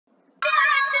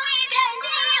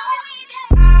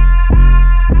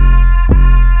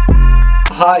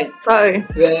Hi, Hi,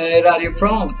 where are you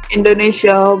from?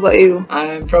 Indonesia. How about you?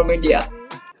 I'm from India.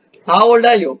 How old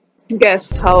are you?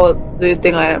 Guess how old do you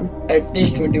think I am? At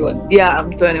least 21. Yeah,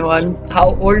 I'm 21.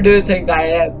 How old do you think I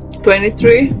am?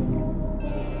 23?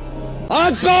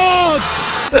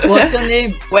 What's your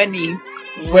name? Wenny.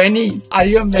 Winnie. Are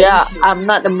you a Yeah, magician? I'm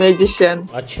not a magician.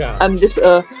 अच्छा I'm just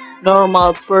a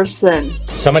normal person.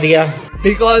 समझ गया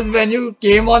Because when you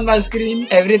came on my screen,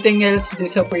 everything else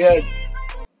disappeared.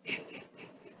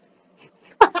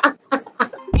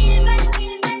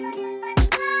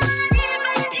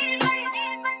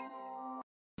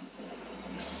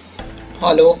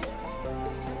 Hello?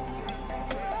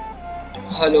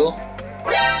 Hello?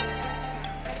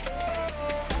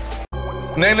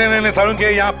 नहीं सारुण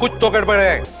के यहाँ कुछ तो गड़बड़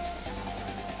है।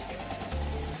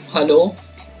 Hello?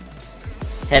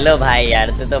 हेलो भाई यार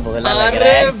तू तो भोला लग रहा अरे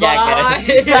है क्या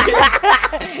भाई!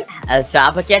 कर अच्छा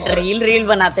आप क्या रील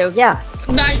बनाते हो क्या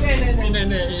नहीं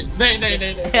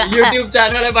YouTube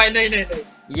चैनल है भाई नहीं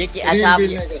ये कि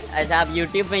Reel अच्छा आप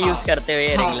YouTube में यूज करते हो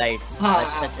ये हाँ, रिंग लाइट हाँ,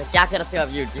 अच्छा क्या करते हो आप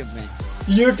YouTube में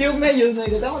YouTube में यूज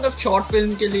नहीं करता मतलब शॉर्ट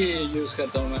फिल्म के लिए यूज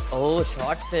करता हूँ मैं ओह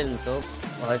शॉर्ट फिल्म तो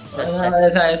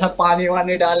अच्छा ऐसा पानी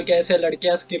वानी डाल के ऐसे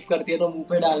लड़कियां स्किप करती है तो मुंह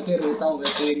पे डाल के रोता हूँ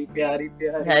मैं तेरी प्यारी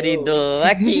प्यारी हरी दो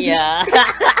किया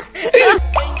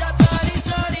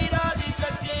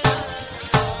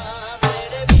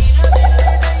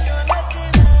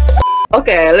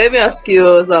Okay, let me ask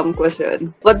you some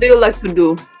question. What do you like to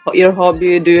do? Your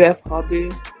hobby? Do you have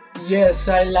hobby? Yes,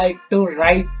 I like to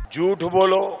write. झूठ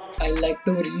बोलो, I like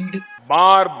to read.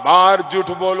 बार बार झूठ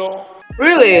बोलो।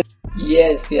 Really?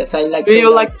 Yes, I like Do to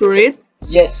you write. like to read?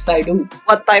 Yes, I do.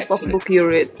 What type of book you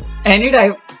read? Any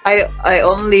type. I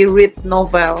only read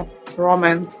novel,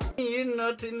 romance.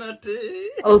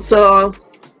 Also,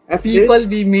 People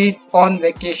we meet on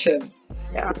vacation.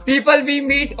 Yeah. People we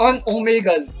meet on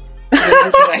Omegle.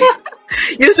 Right.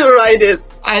 You should write it.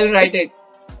 I'll write it.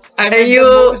 I And met you-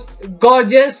 the most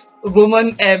gorgeous woman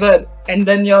ever. And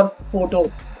then your photo.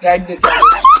 Write this down.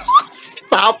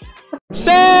 Stop.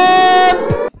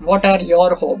 What are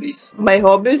your hobbies? My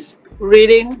hobbies: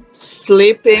 reading,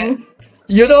 sleeping.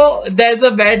 You know, there's a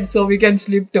bed so we can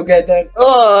sleep together.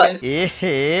 Oh, Yes.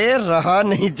 रहा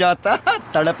नहीं जाता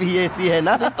तड़प ही ऐसी है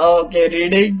ना Okay,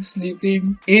 reading,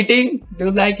 sleeping, eating. Do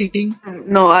you like eating?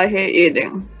 no, I hate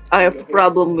eating. I have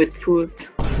problem with food.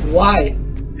 Why?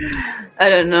 I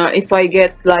don't know. If I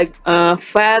get like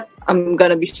fat, I'm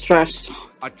gonna be stressed.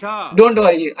 Don't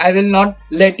worry. I will not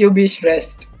let you be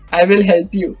stressed. I will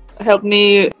help you. Help me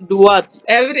do what?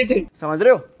 Everything. समझ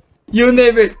रहे हो You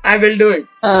name it. I will do it.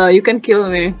 You can kill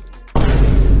me.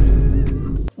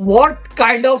 What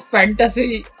kind of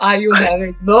fantasy are you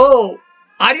having? No.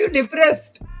 Are you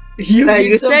depressed? You need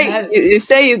You some say help. you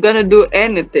say you're gonna do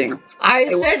anything. I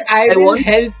said I I will want-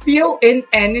 help you in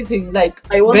anything. Like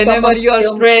I want whenever someone you are to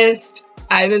kill me. stressed,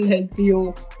 I will help you.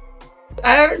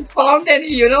 I haven't found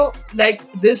any, like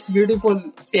this beautiful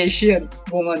Asian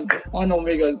woman on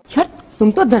Omegle. यार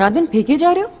तुम तो धराधन फेंके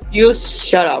जा रहे हो You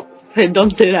shut up.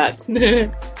 Don't say that.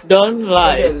 Don't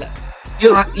lie.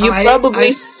 You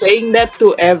probably saying that to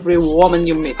every woman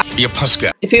you meet. ये फंस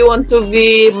गया। If you want to be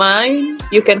mine,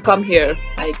 you can come here.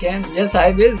 I can. Yes, I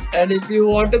will. And if you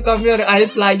want to come here, I'll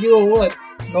fly you over.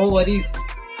 No worries.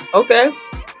 Okay.